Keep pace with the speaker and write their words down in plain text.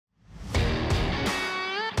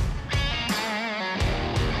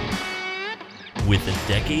With a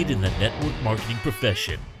decade in the network marketing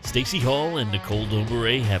profession, Stacy Hall and Nicole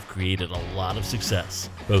Domeray have created a lot of success,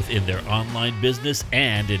 both in their online business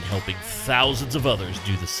and in helping thousands of others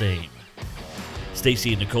do the same. Stacy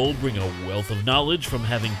and Nicole bring a wealth of knowledge from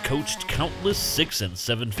having coached countless 6- and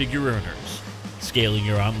 7-figure earners. Scaling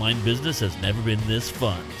your online business has never been this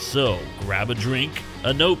fun, so grab a drink,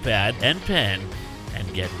 a notepad, and pen,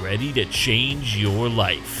 and get ready to change your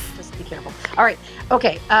life. Just be careful. All right.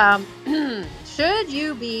 Okay. Should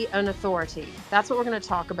you be an authority? That's what we're going to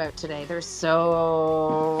talk about today. There's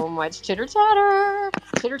so much chitter chatter,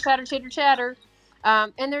 chitter chatter, chitter chatter,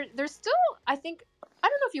 and there's still, I think, I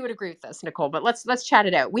don't know if you would agree with this, Nicole, but let's chat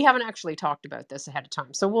it out. We haven't actually talked about this ahead of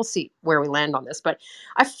time, so we'll see where we land on this. But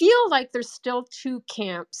I feel like there's still two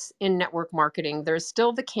camps in network marketing. There's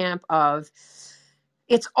still the camp of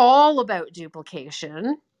it's all about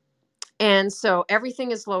duplication, and so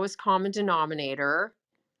everything is lowest common denominator.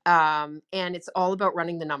 And it's all about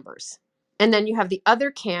running the numbers. And then you have the other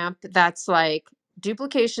camp that's like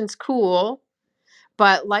duplication's cool,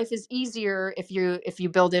 but life is easier if you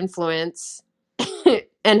build influence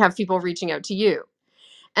and have people reaching out to you.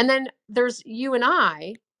 And then there's you and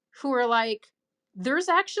I who are like, there's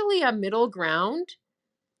actually a middle ground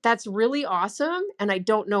that's really awesome. And I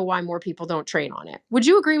don't know why more people don't train on it. Would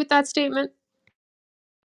you agree with that statement?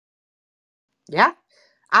 Yeah,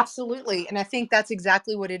 absolutely. And I think that's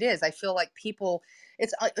exactly what it is. I feel like people,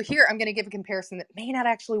 it's here, I'm going to give a comparison that may not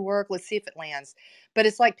actually work. Let's see if it lands. But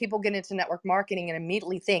it's like people get into network marketing and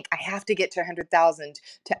immediately think, I have to get to 100,000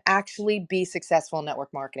 to actually be successful in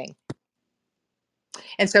network marketing.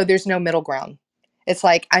 And so there's no middle ground. It's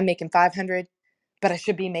like I'm making 500, but I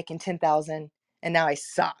should be making 10,000. And now I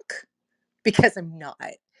suck because I'm not.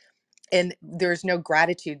 And there's no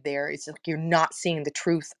gratitude there. It's like you're not seeing the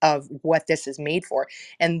truth of what this is made for.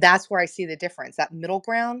 And that's where I see the difference. That middle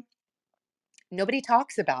ground, nobody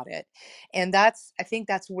talks about it. And I think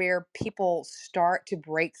that's where people start to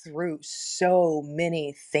break through so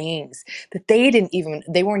many things that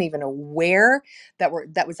they weren't even aware that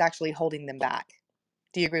was actually holding them back.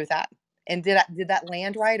 Do you agree with that? And did that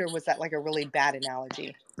land right, or was that like a really bad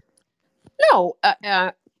analogy? No,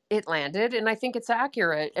 it landed, and I think it's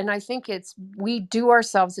accurate. And I think we do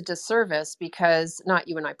ourselves a disservice because, not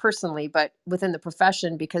you and I personally, but within the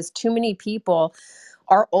profession, because too many people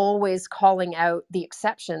are always calling out the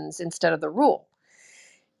exceptions instead of the rule.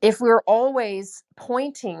 If we're always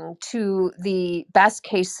pointing to the best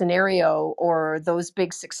case scenario or those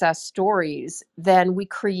big success stories, then we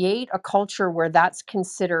create a culture where that's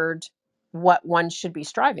considered what one should be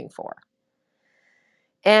striving for.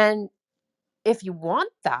 And if you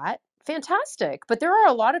want that, fantastic. But there are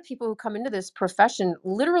a lot of people who come into this profession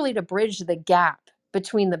literally to bridge the gap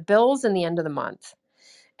between the bills and the end of the month.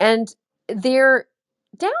 And they're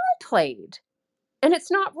downplayed. And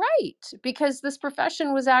it's not right because this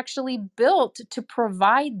profession was actually built to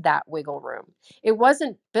provide that wiggle room. It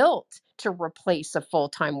wasn't built to replace a full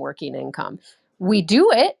time working income. We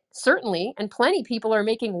do it, certainly, and plenty of people are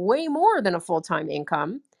making way more than a full time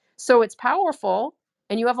income. So it's powerful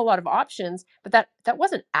and you have a lot of options, but that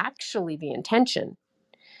wasn't actually the intention.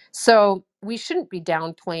 So we shouldn't be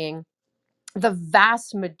downplaying the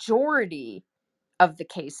vast majority of the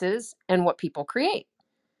cases and what people create,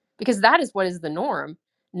 because that is what is the norm,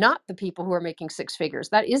 not the people who are making six figures.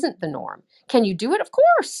 That isn't the norm. Can you do it? Of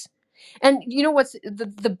course. And you know what's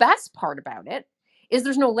the best part about it is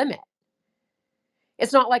there's no limit.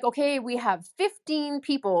 It's not like, okay, we have 15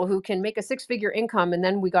 people who can make a six-figure income and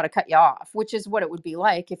then we got to cut you off, which is what it would be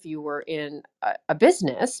like if you were in a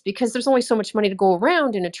business, because there's only so much money to go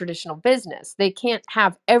around in a traditional business. They can't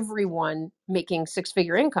have everyone making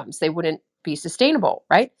six-figure incomes. They wouldn't be sustainable,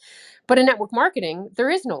 right? But in network marketing, there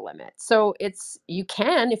is no limit. So you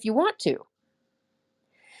can if you want to.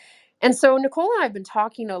 And so Nicole and I have been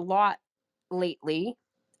talking a lot lately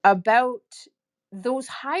about those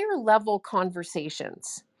higher level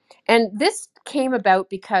conversations. And this came about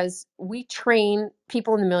because we train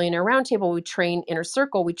people in the Millionaire Roundtable, we train Inner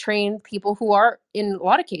Circle, we train people who are, in a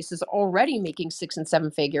lot of cases, already making 6 and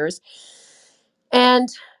 7 figures. And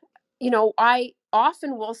I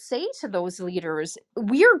often will say to those leaders,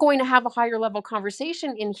 we are going to have a higher level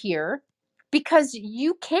conversation in here because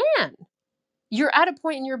you can. You're at a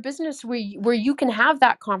point in your business where you can have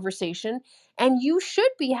that conversation, and you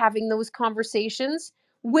should be having those conversations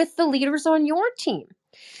with the leaders on your team.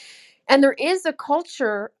 And there is a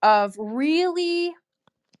culture of really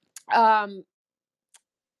um,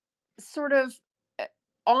 sort of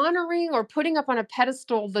honoring or putting up on a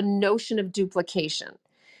pedestal the notion of duplication,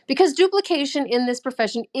 because duplication in this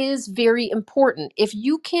profession is very important. If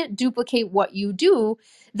you can't duplicate what you do,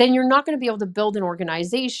 then you're not going to be able to build an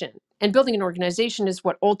organization. And building an organization is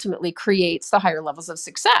what ultimately creates the higher levels of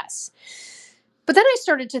success. But then I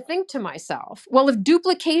started to think to myself, well, if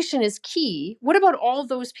duplication is key, what about all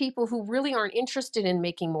those people who really aren't interested in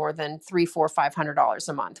making more than $300, $400, $500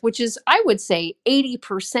 a month, which is, I would say,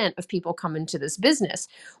 80% of people come into this business.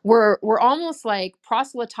 We're almost like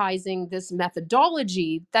proselytizing this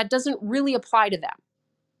methodology that doesn't really apply to them.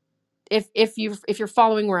 If you're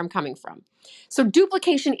following where I'm coming from. So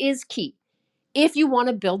duplication is key. If you want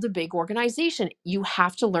to build a big organization, you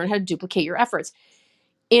have to learn how to duplicate your efforts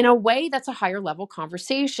in a way that's a higher level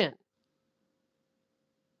conversation.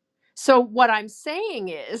 So what I'm saying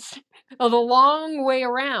is, the long way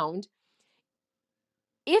around,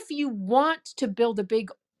 if you want to build a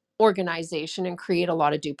big organization and create a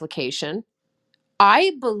lot of duplication,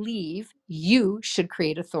 I believe you should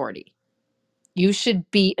create authority. You should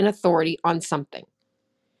be an authority on something.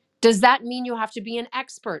 Does that mean you have to be an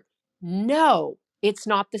expert? No, it's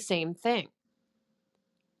not the same thing.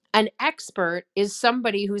 An expert is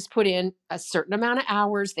somebody who's put in a certain amount of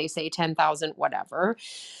hours, they say 10,000, whatever,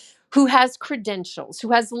 who has credentials,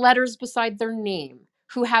 who has letters beside their name,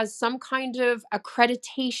 who has some kind of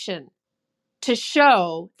accreditation to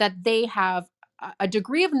show that they have a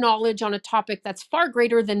degree of knowledge on a topic that's far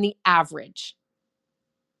greater than the average,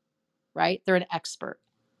 right? They're an expert,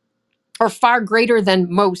 or far greater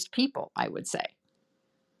than most people, I would say.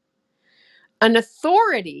 An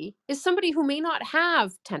authority is somebody who may not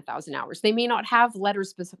have 10,000 hours. They may not have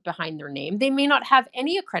letters behind their name. They may not have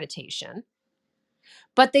any accreditation,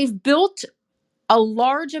 but they've built a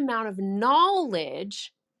large amount of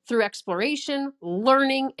knowledge through exploration,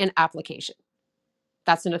 learning, and application.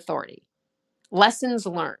 That's an authority. Lessons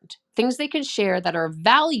learned, things they can share that are of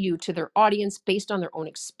value to their audience based on their own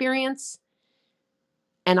experience.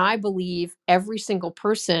 And I believe every single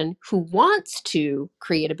person who wants to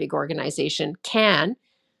create a big organization can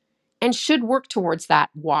and should work towards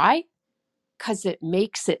that. Why? Because it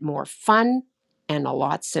makes it more fun and a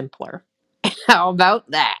lot simpler. How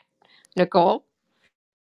about that, Nicole?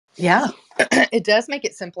 Yeah, it does make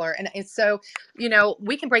it simpler. And it's so,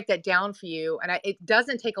 we can break that down for you. And it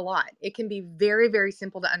doesn't take a lot. It can be very, very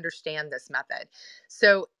simple to understand this method.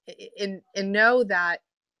 So, and know that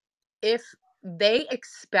if they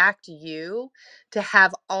expect you to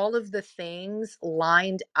have all of the things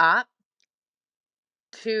lined up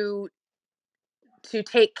to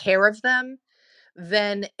take care of them,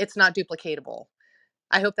 then it's not duplicatable.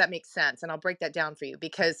 I hope that makes sense. And I'll break that down for you,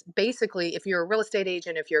 because basically, if you're a real estate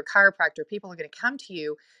agent, if you're a chiropractor, people are going to come to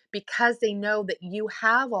you because they know that you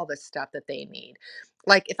have all the stuff that they need.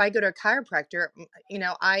 Like if I go to a chiropractor,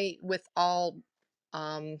 with all,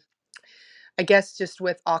 um, I guess just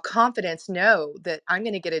with all confidence, know that I'm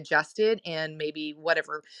going to get adjusted, and maybe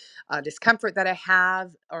whatever discomfort that I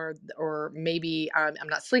have, or maybe I'm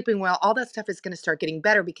not sleeping well, all that stuff is going to start getting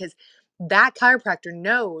better, because that chiropractor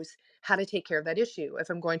knows how to take care of that issue. If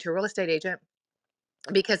I'm going to a real estate agent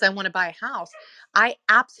because I want to buy a house, I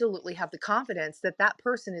absolutely have the confidence that that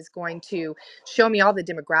person is going to show me all the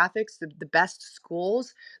demographics, the best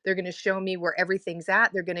schools. They're going to show me where everything's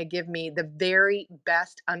at. They're going to give me the very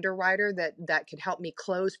best underwriter that could help me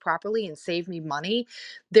close properly and save me money.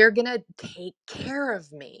 They're going to take care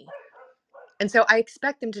of me. And so I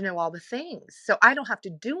expect them to know all the things. So I don't have to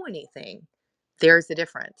do anything. There's the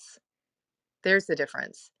difference. There's the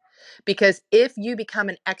difference. Because if you become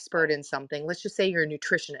an expert in something, let's just say you're a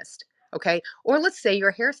nutritionist, okay? Or let's say you're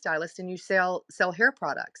a hairstylist and you sell hair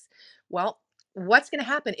products. Well, what's going to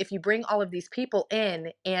happen if you bring all of these people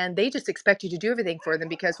in and they just expect you to do everything for them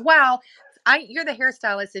because, wow, you're the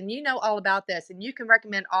hairstylist and you know all about this and you can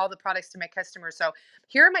recommend all the products to my customers. So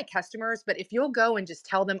here are my customers, but if you'll go and just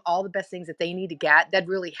tell them all the best things that they need to get, that'd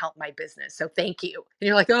really help my business. So thank you. And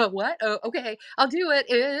you're like, oh, what? Oh, okay, I'll do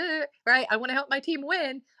it. Right? I want to help my team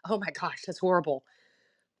win. Oh my gosh, that's horrible.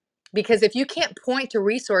 Because if you can't point to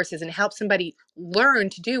resources and help somebody learn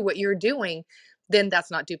to do what you're doing, then that's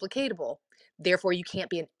not duplicatable. Therefore, you can't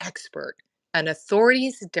be an expert. An authority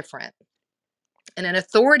is different. And an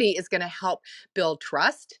authority is going to help build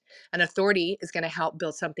trust. An authority is going to help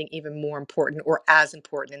build something even more important, or as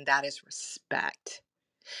important, and that is respect.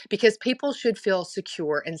 Because people should feel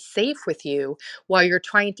secure and safe with you while you're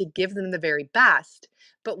trying to give them the very best.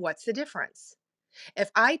 But what's the difference?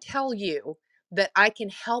 If I tell you that I can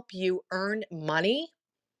help you earn money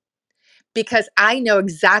because I know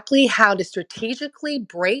exactly how to strategically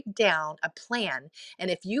break down a plan,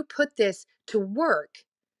 and if you put this to work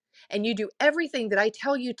and you do everything that I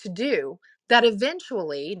tell you to do, that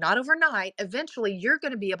eventually, not overnight, eventually you're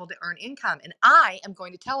going to be able to earn income. And I am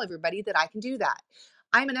going to tell everybody that I can do that.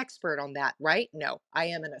 I'm an expert on that, right? No, I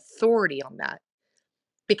am an authority on that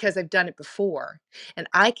because I've done it before. And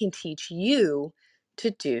I can teach you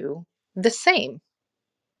to do the same.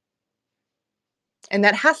 And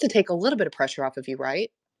that has to take a little bit of pressure off of you,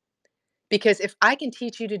 right? Because if I can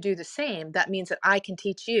teach you to do the same, that means that I can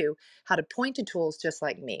teach you how to point to tools just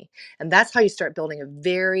like me. And that's how you start building a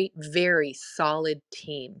very, very solid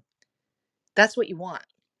team. That's what you want.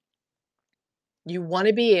 You want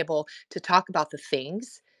to be able to talk about the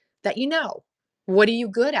things that you know. What are you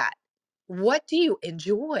good at? What do you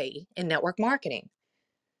enjoy in network marketing?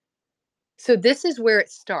 So, this is where it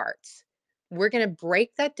starts. We're going to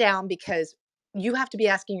break that down because you have to be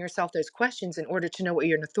asking yourself those questions in order to know what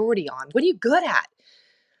you're an authority on. What are you good at?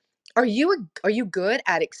 Are you good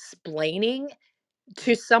at explaining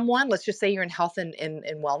to someone? Let's just say you're in health and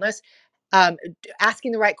wellness,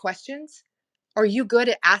 asking the right questions. Are you good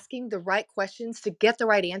at asking the right questions to get the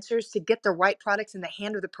right answers, to get the right products in the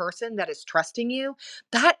hand of the person that is trusting you?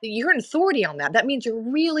 That you're an authority on that. That means you're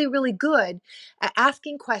really, really good at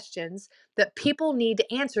asking questions that people need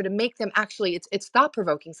to answer to make them actually, it's thought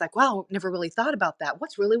provoking. It's like, wow, never really thought about that.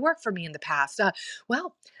 What's really worked for me in the past?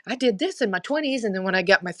 Well, I did this in my 20s, and then when I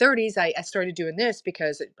got my 30s, I started doing this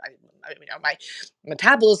because my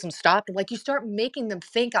metabolism stopped. Like, you start making them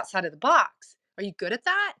think outside of the box. Are you good at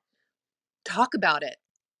that? Talk about it.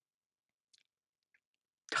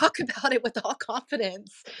 Talk about it with all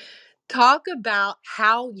confidence. Talk about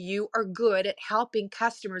how you are good at helping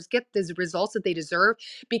customers get the results that they deserve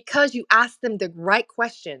because you ask them the right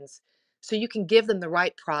questions so you can give them the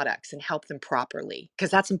right products and help them properly because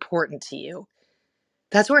that's important to you.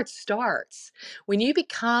 That's where it starts. When you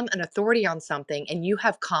become an authority on something and you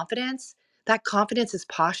have confidence, that confidence is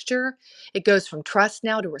posture. It goes from trust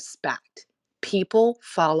now to respect. People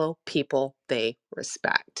follow people they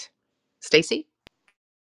respect. Stacy?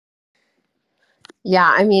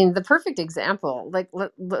 Yeah, I mean, the perfect example, like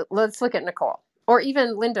let's look at Nicole or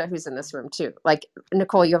even Linda, who's in this room too. Like,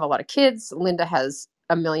 Nicole, you have a lot of kids. Linda has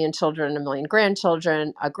a million children, a million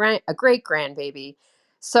grandchildren, a great grandbaby.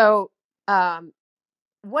 So,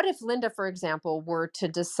 what if Linda, for example, were to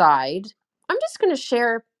decide, I'm just going to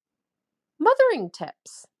share mothering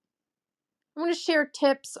tips. I'm going to share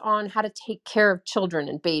tips on how to take care of children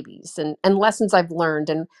and babies and lessons I've learned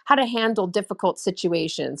and how to handle difficult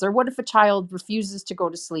situations. Or what if a child refuses to go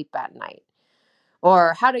to sleep at night?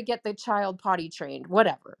 Or how to get the child potty trained,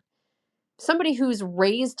 whatever. Somebody who's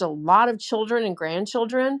raised a lot of children and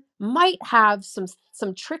grandchildren might have some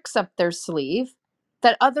tricks up their sleeve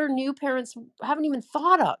that other new parents haven't even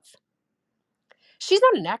thought of. She's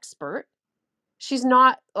not an expert. She's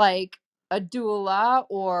not like a doula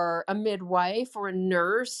or a midwife or a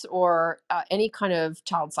nurse or any kind of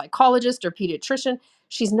child psychologist or pediatrician.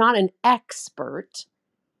 She's not an expert,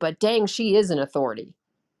 but dang, she is an authority.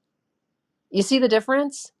 You see the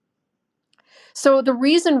difference? So, the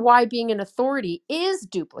reason why being an authority is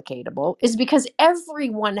duplicatable is because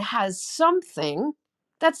everyone has something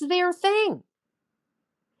that's their thing.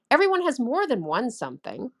 Everyone has more than one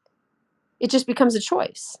something. It just becomes a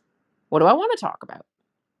choice. What do I want to talk about?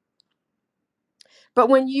 But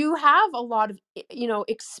when you have a lot of,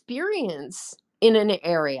 experience in an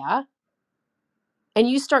area and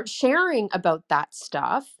you start sharing about that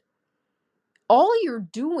stuff, all you're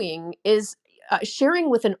doing is sharing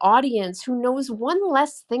with an audience who knows one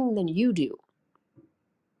less thing than you do.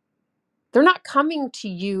 They're not coming to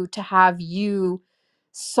you to have you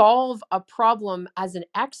solve a problem as an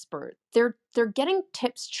expert. They're getting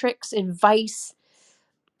tips, tricks, advice,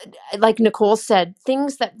 like Nicole said,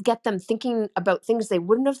 things that get them thinking about things they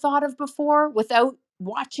wouldn't have thought of before without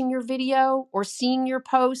watching your video or seeing your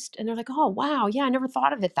post. And they're like, oh, wow, yeah, I never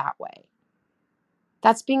thought of it that way.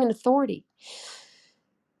 That's being an authority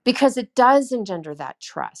because it does engender that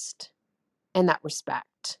trust and that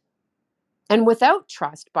respect. And without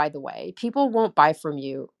trust, by the way, people won't buy from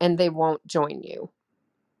you and they won't join you.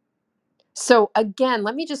 So, again,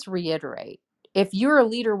 let me just reiterate, if you're a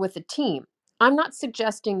leader with a team, I'm not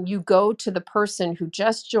suggesting you go to the person who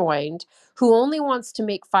just joined, who only wants to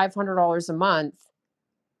make $500 a month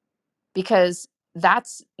because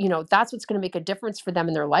that's what's going to make a difference for them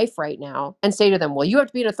in their life right now, and say to them, well, you have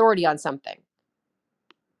to be an authority on something.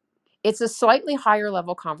 It's a slightly higher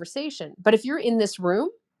level conversation. But if you're in this room,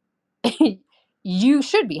 you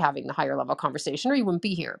should be having the higher level conversation or you wouldn't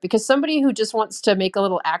be here, because somebody who just wants to make a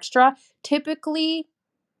little extra, typically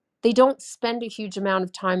they don't spend a huge amount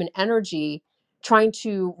of time and energy trying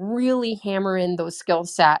to really hammer in those skill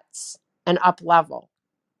sets and up level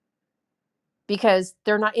because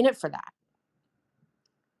they're not in it for that.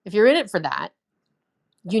 If you're in it for that,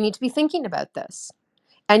 you need to be thinking about this.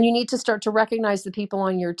 And you need to start to recognize the people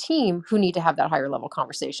on your team who need to have that higher level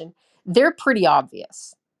conversation. They're pretty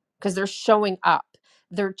obvious because they're showing up,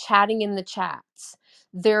 they're chatting in the chats,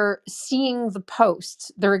 they're seeing the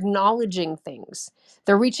posts, they're acknowledging things,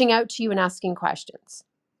 they're reaching out to you and asking questions.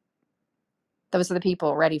 Those are the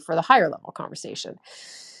people ready for the higher level conversation.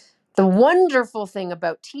 The wonderful thing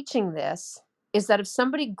about teaching this is that if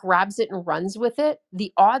somebody grabs it and runs with it,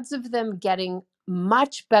 the odds of them getting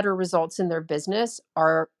much better results in their business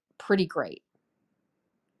are pretty great.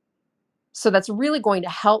 So that's really going to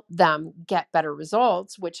help them get better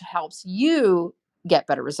results, which helps you get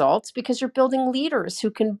better results because you're building leaders who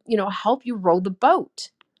can, help you row the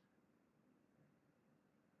boat.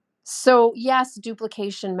 So yes,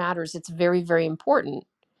 duplication matters. It's very, very important.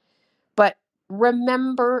 But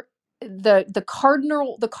remember the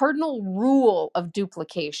cardinal rule of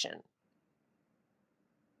duplication.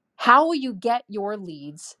 How you get your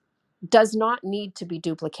leads does not need to be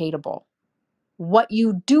duplicatable. What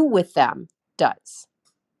you do with them does.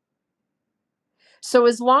 So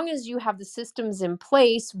as long as you have the systems in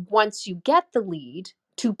place, once you get the lead,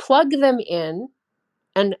 to plug them in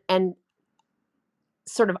and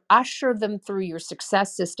sort of usher them through your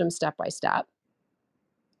success system step by step,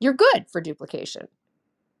 you're good for duplication.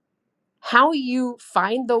 How you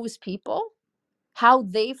find those people, how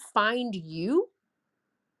they find you,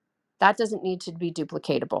 that doesn't need to be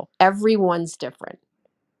duplicatable. Everyone's different.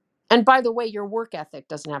 And by the way, your work ethic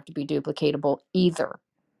doesn't have to be duplicatable either.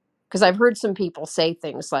 Because I've heard some people say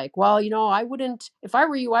things like, well, if I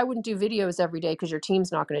were you, I wouldn't do videos every day because your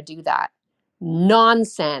team's not going to do that.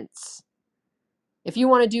 Nonsense. If you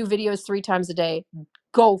want to do videos 3 times a day,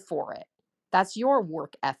 go for it. That's your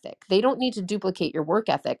work ethic. They don't need to duplicate your work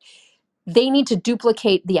ethic. They need to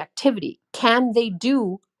duplicate the activity. Can they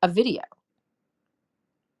do a video?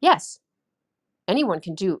 Yes, anyone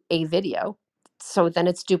can do a video. So then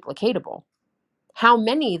it's duplicatable. How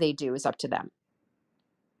many they do is up to them.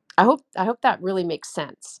 I hope that really makes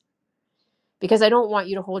sense. Because I don't want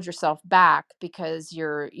you to hold yourself back because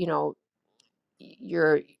you're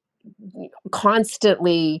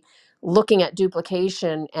constantly looking at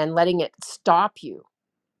duplication and letting it stop you.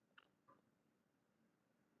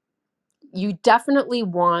 You definitely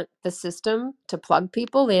want the system to plug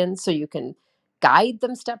people in so you can guide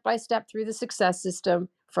them step by step through the success system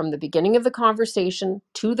from the beginning of the conversation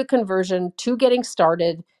to the conversion, to getting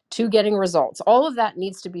started, to getting results. All of that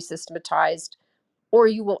needs to be systematized or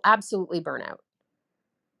you will absolutely burn out.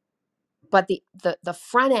 But the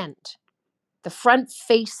front end, the front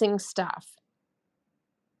facing stuff,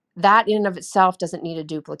 that in and of itself doesn't need to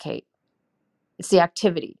duplicate. It's the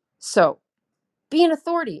activity. So be an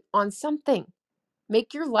authority on something.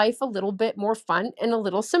 Make your life a little bit more fun and a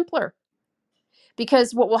little simpler.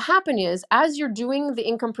 Because what will happen is, as you're doing the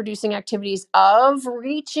income producing activities of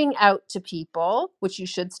reaching out to people, which you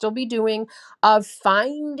should still be doing, of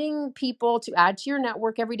finding people to add to your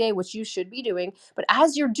network every day, which you should be doing, but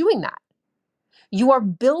as you're doing that, you are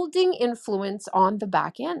building influence on the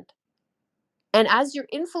back end. And as your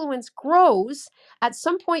influence grows, at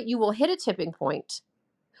some point you will hit a tipping point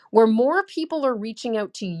where more people are reaching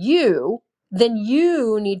out to you than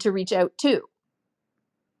you need to reach out to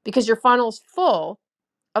because your funnel's full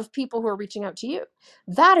of people who are reaching out to you.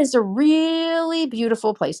 That is a really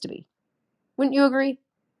beautiful place to be. Wouldn't you agree?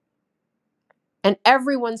 And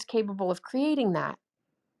everyone's capable of creating that.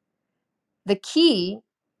 The key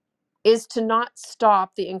is to not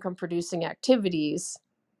stop the income producing activities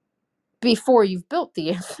before you've built the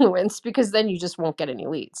influence, because then you just won't get any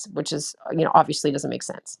leads, which is, obviously doesn't make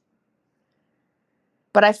sense.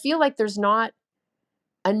 But I feel like there's not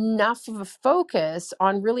enough of a focus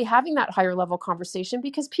on really having that higher level conversation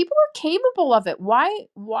because people are capable of it. Why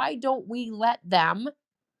don't we let them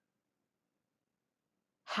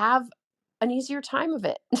have an easier time of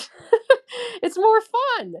it? It's more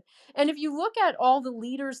fun. And if you look at all the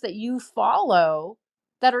leaders that you follow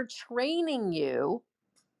that are training you,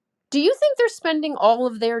 do you think they're spending all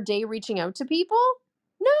of their day reaching out to people?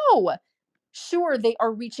 No. Sure, they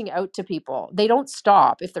are reaching out to people. They don't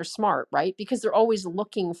stop if they're smart, right? Because they're always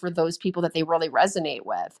looking for those people that they really resonate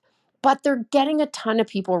with. But they're getting a ton of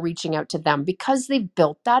people reaching out to them because they've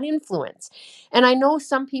built that influence. And I know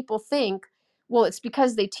some people think, well, it's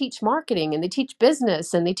because they teach marketing and they teach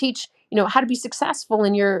business and they teach, how to be successful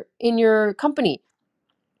in your company.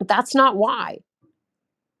 That's not why.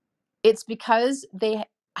 It's because they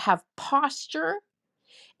have posture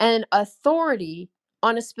and authority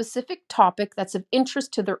on a specific topic that's of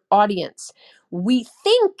interest to their audience. We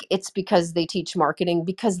think it's because they teach marketing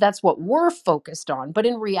because that's what we're focused on. But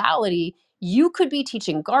in reality, You could be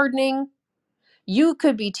teaching gardening, you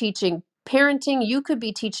could be teaching parenting, you could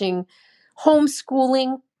be teaching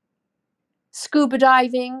homeschooling, scuba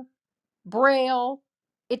diving, braille.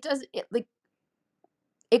 It does it like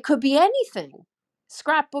it could be anything.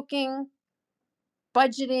 Scrapbooking,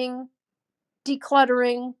 budgeting,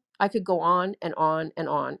 decluttering. I could go on and on and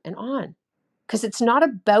on and on. Because it's not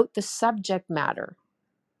about the subject matter.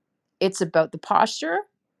 It's about the posture,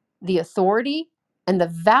 the authority, and the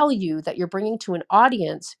value that you're bringing to an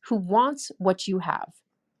audience who wants what you have.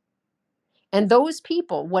 And those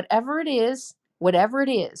people, whatever it is,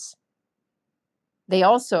 they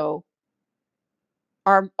also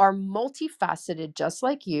are multifaceted just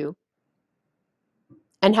like you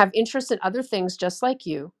and have interests in other things just like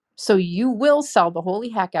you. So you will sell the holy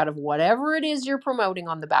heck out of whatever it is you're promoting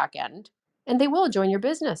on the back end, and they will join your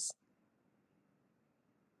business.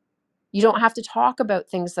 You don't have to talk about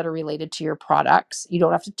things that are related to your products. You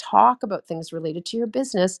don't have to talk about things related to your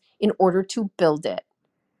business in order to build it.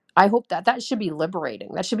 I hope that should be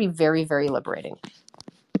liberating. That should be very, very liberating.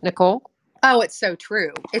 Nicole? Oh, it's so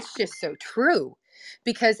true. It's just so true.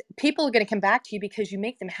 Because people are going to come back to you because you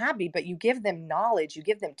make them happy, but you give them knowledge, you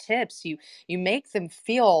give them tips, you make them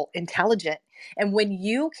feel intelligent. And when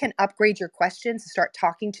you can upgrade your questions and start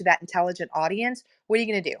talking to that intelligent audience, what are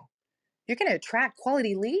you going to do? You're going to attract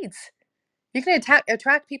quality leads. You're going to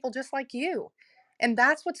attract people just like you. And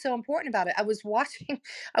that's what's so important about it. I was watching,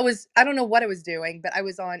 I don't know what I was doing, but I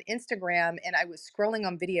was on Instagram and I was scrolling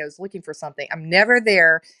on videos looking for something. I'm never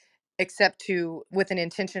there except to with an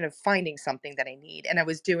intention of finding something that I need. And I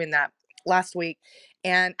was doing that last week.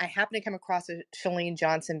 And I happened to come across a Chalene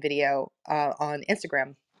Johnson video on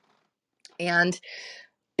Instagram. And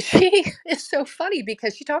she is so funny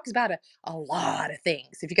because she talks about a lot of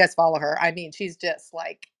things. If you guys follow her, I mean, she's just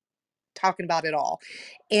like talking about it all.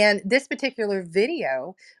 And this particular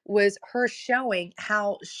video was her showing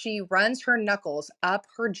how she runs her knuckles up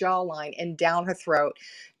her jawline and down her throat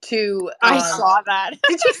to I saw that.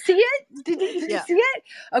 did you see it? Did you Yeah. see it?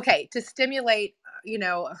 Okay, to stimulate,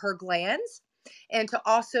 her glands and to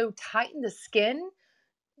also tighten the skin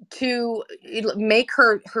to make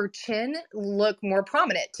her chin look more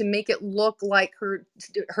prominent, to make it look like her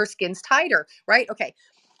skin's tighter, right? Okay.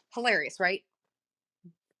 Hilarious, right?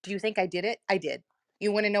 Do you think I did it? I did.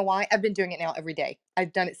 You want to know why? I've been doing it now every day.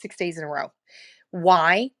 I've done it 6 days in a row.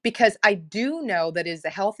 Why? Because I do know that it is a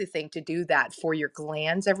healthy thing to do that for your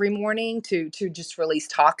glands every morning to just release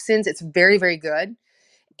toxins. It's very, very good.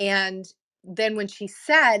 And then when she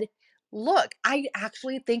said, "Look, I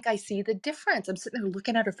actually think I see the difference." I'm sitting there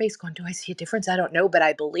looking at her face going, "Do I see a difference? I don't know, but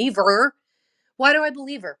I believe her." Why do I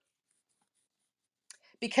believe her?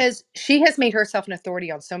 Because she has made herself an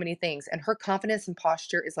authority on so many things and her confidence and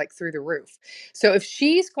posture is like through the roof. So if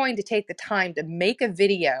she's going to take the time to make a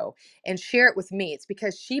video and share it with me, it's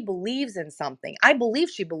because she believes in something. I believe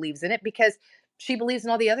she believes in it because she believes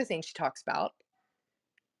in all the other things she talks about.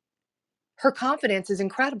 Her confidence is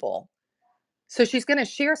incredible. So she's going to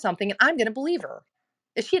share something and I'm going to believe her.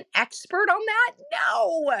 Is she an expert on that?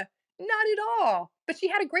 No, not at all. But she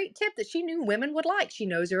had a great tip that she knew women would like. She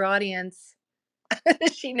knows her audience.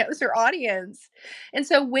 She knows her audience. And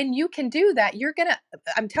so when you can do that,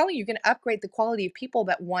 I'm telling you, you're gonna upgrade the quality of people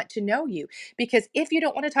that want to know you. Because if you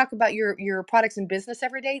don't want to talk about your products and business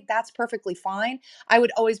every day, that's perfectly fine. I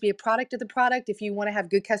would always be a product of the product if you want to have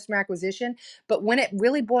good customer acquisition. But when it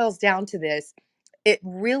really boils down to this, it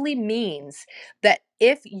really means that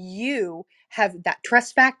if you have that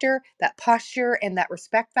trust factor, that posture, and that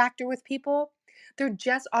respect factor with people, they're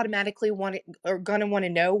just automatically going to want to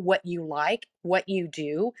know what you like, what you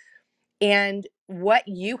do, and what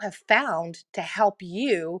you have found to help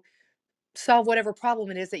you solve whatever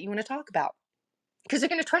problem it is that you want to talk about. Because they're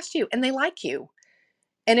going to trust you and they like you.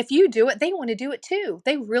 And if you do it, they want to do it too.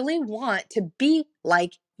 They really want to be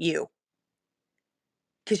like you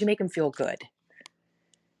because you make them feel good.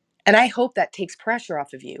 And I hope that takes pressure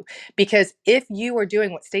off of you because if you are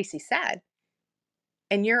doing what Stacy said,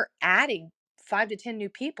 and you're adding 5 to 10 new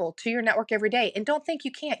people to your network every day, and don't think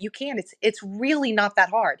you can't. You can. It's really not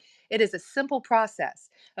that hard. It is a simple process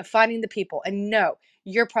of finding the people. And no,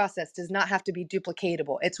 your process does not have to be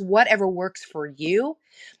duplicatable. It's whatever works for you.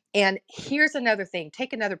 And here's another thing.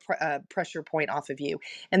 Take another pressure point off of you.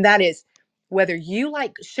 And that is whether you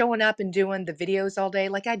like showing up and doing the videos all day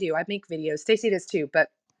like I do. I make videos. Stacy does too, but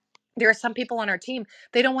there are some people on our team,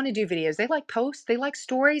 they don't want to do videos. They like posts, they like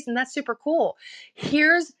stories, and that's super cool.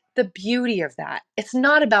 Here's the beauty of that. It's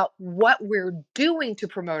not about what we're doing to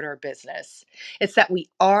promote our business. It's that we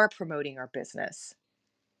are promoting our business.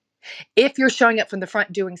 If you're showing up from the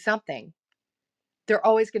front doing something, they're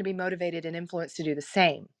always going to be motivated and influenced to do the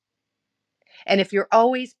same. And if you're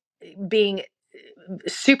always being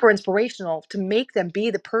super inspirational to make them be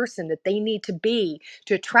the person that they need to be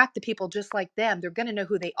to attract the people just like them, they're going to know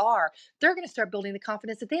who they are. They're going to start building the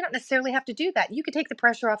confidence that they don't necessarily have to do that. You could take the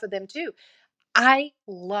pressure off of them too. I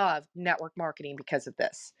love network marketing because of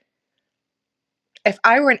this. If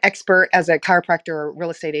I were an expert as a chiropractor or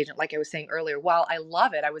real estate agent, like I was saying earlier, while I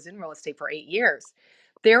love it, I was in real estate for 8 years.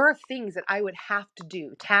 There are things that I would have to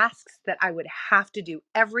do, tasks that I would have to do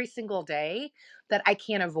every single day that I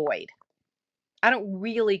can't avoid. I don't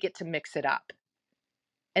really get to mix it up.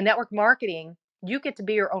 In network marketing, you get to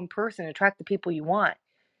be your own person, attract the people you want.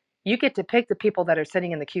 You get to pick the people that are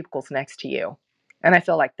sitting in the cubicles next to you. And I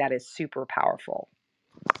feel like that is super powerful.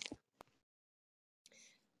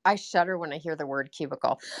 I shudder when I hear the word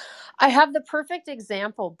cubicle. I have the perfect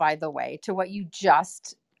example, by the way, to what you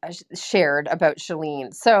just shared about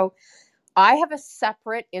Chalene. So I have a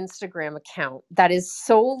separate Instagram account that is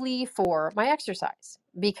solely for my exercise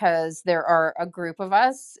because there are a group of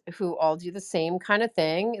us who all do the same kind of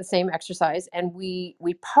thing, the same exercise, and we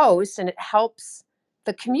post, and it helps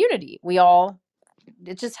the community.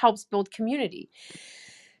 It just helps build community.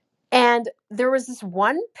 And there was this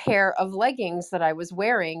one pair of leggings that I was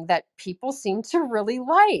wearing that people seemed to really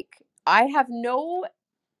like. I have no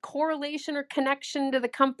correlation or connection to the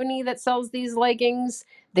company that sells these leggings.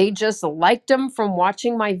 They just liked them from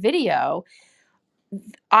watching my video.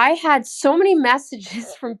 I had so many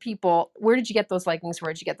messages from people. Where did you get those leggings?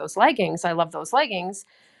 Where did you get those leggings? I love those leggings.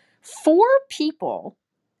 4 people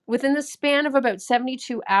within the span of about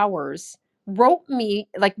 72 hours wrote me,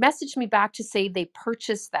 like messaged me back to say they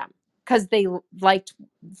purchased them because they liked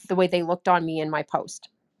the way they looked on me in my post.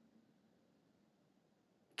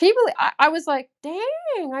 Can you believe? I was like,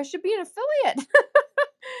 dang, I should be an affiliate.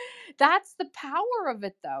 That's the power of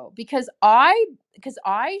it though, because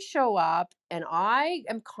I show up and I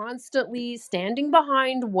am constantly standing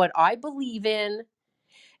behind what I believe in.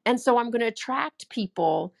 And so I'm going to attract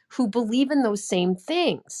people who believe in those same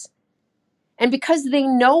things. And because they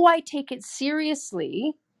know I take it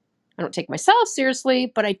seriously, I don't take myself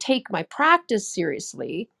seriously, but I take my practice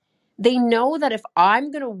seriously. They know that if I'm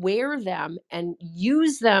going to wear them and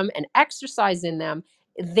use them and exercise in them,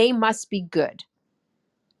 they must be good.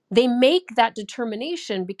 They make that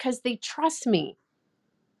determination because they trust me.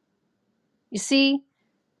 You see,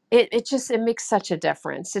 it makes such a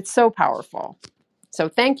difference. It's so powerful. So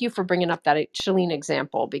thank you for bringing up that Chalene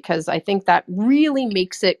example, because I think that really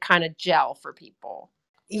makes it kind of gel for people.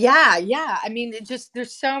 Yeah. I mean,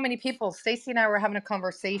 there's so many people. Stacy and I were having a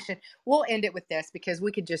conversation. We'll end it with this because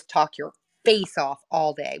we could just talk your face off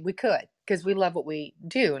all day. We could, because we love what we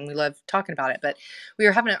do and we love talking about it. But we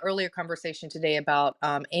were having an earlier conversation today about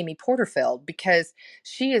Amy Porterfield, because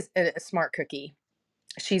she is a smart cookie.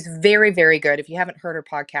 She's very, very good. If you haven't heard her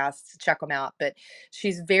podcasts, check them out. But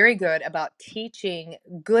she's very good about teaching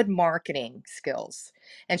good marketing skills.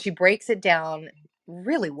 And she breaks it down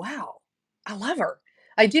really well. I love her.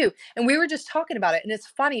 I do. And we were just talking about it. And it's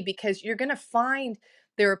funny because you're going to find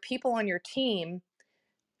there are people on your team.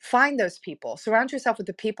 Find those people. Surround yourself with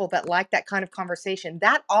the people that like that kind of conversation.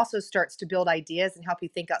 That also starts to build ideas and help you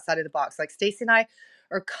think outside of the box. Like Stacey and I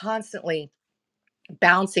are constantly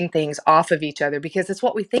bouncing things off of each other because it's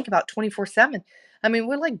what we think about 24/7. I mean,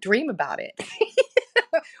 we like dream about it.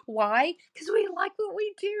 Why? Because we like what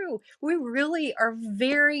we do. We really are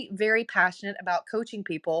very, very passionate about coaching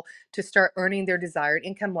people to start earning their desired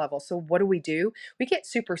income level. So, what do? We get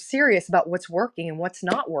super serious about what's working and what's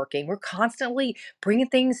not working. We're constantly bringing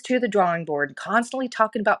things to the drawing board, constantly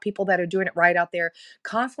talking about people that are doing it right out there,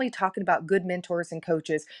 constantly talking about good mentors and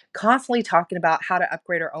coaches, constantly talking about how to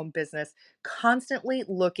upgrade our own business, constantly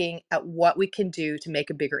looking at what we can do to make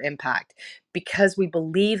a bigger impact because we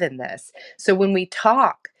believe in this. So when we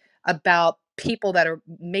talk about people that are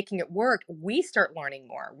making it work, we start learning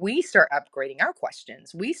more. We start upgrading our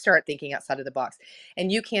questions. We start thinking outside of the box.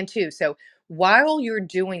 And you can too. So while you're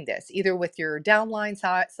doing this, either with your downline,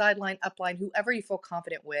 sideline, upline, whoever you feel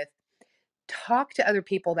confident with, talk to other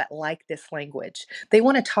people that like this language. They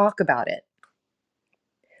want to talk about it.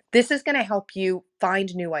 This is going to help you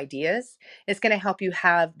find new ideas. It's going to help you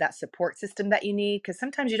have that support system that you need, because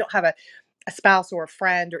sometimes you don't have a spouse or a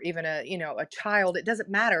friend or even a child. It doesn't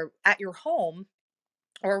matter, at your home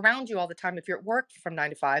or around you all the time if you're at work from 9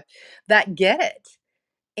 to 5 that get it.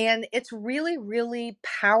 And it's really, really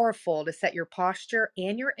powerful to set your posture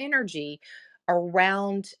and your energy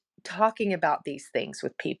around talking about these things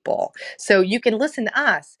with people. So you can listen to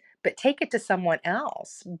us, but take it to someone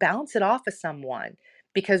else, bounce it off of someone.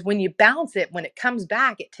 Because when you bounce it, when it comes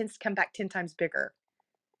back, it tends to come back 10 times bigger.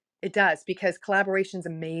 It does, because collaboration is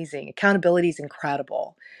amazing. Accountability is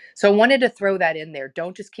incredible. So I wanted to throw that in there.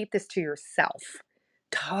 Don't just keep this to yourself.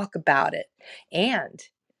 Talk about it. And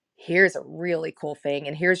here's a really cool thing.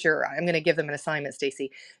 And I'm going to give them an assignment,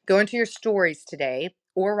 Stacy. Go into your stories today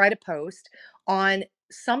or write a post on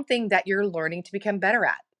something that you're learning to become better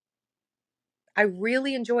at. I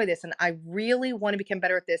really enjoy this and I really want to become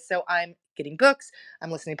better at this. So I'm getting books,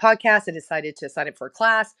 I'm listening to podcasts, I decided to sign up for a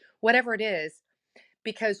class, whatever it is,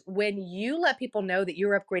 because when you let people know that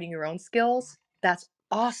you're upgrading your own skills, that's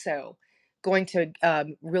also going to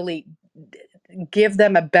really give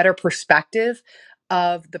them a better perspective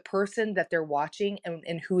of the person that they're watching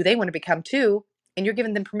and who they want to become too. And you're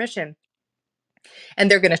giving them permission, and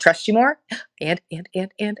they're going to trust you more, and they're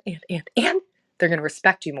going to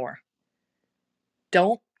respect you more.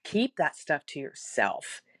 Don't keep that stuff to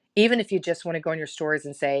yourself. Even if you just want to go on your stories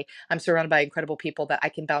and say, I'm surrounded by incredible people that I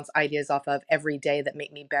can bounce ideas off of every day that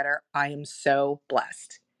make me better. I am so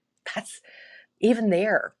blessed. That's even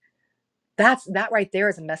there. That right there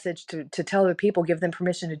is a message to tell other people, give them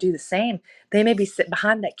permission to do the same. They may be sitting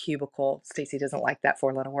behind that cubicle. Stacy doesn't like that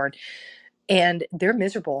four-letter word. And they're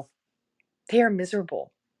miserable. They are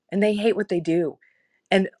miserable and they hate what they do.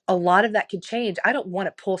 And a lot of that could change. I don't want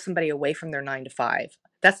to pull somebody away from their 9 to 5.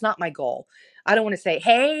 That's not my goal. I don't want to say,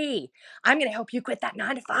 hey, I'm going to help you quit that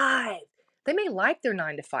 9 to 5. They may like their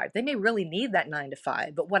 9 to 5. They may really need that 9 to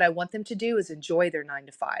 5. But what I want them to do is enjoy their 9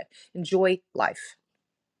 to 5, enjoy life.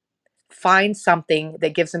 Find something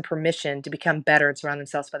that gives them permission to become better and surround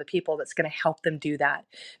themselves by the people that's going to help them do that,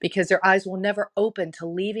 because their eyes will never open to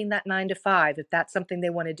leaving that 9 to 5 if that's something they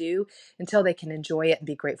want to do until they can enjoy it and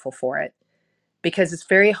be grateful for it. Because it's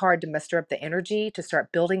very hard to muster up the energy to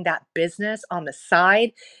start building that business on the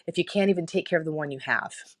side if you can't even take care of the one you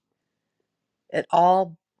have. It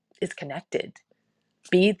all is connected.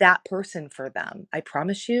 Be that person for them. I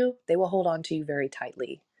promise you, they will hold on to you very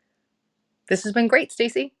tightly. This has been great,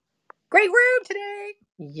 Stacy. Great room today.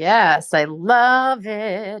 Yes, I love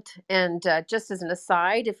it. And just as an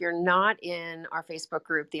aside, if you're not in our Facebook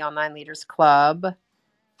group, the Online Leaders Club,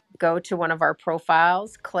 go to one of our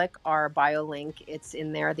profiles, click our bio link. It's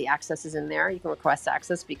in there. The access is in there. You can request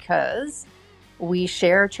access because we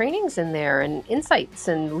share trainings in there and insights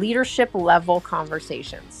and leadership level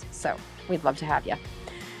conversations. So we'd love to have you.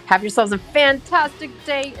 Have yourselves a fantastic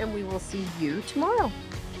day, and we will see you tomorrow.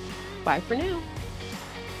 Bye for now.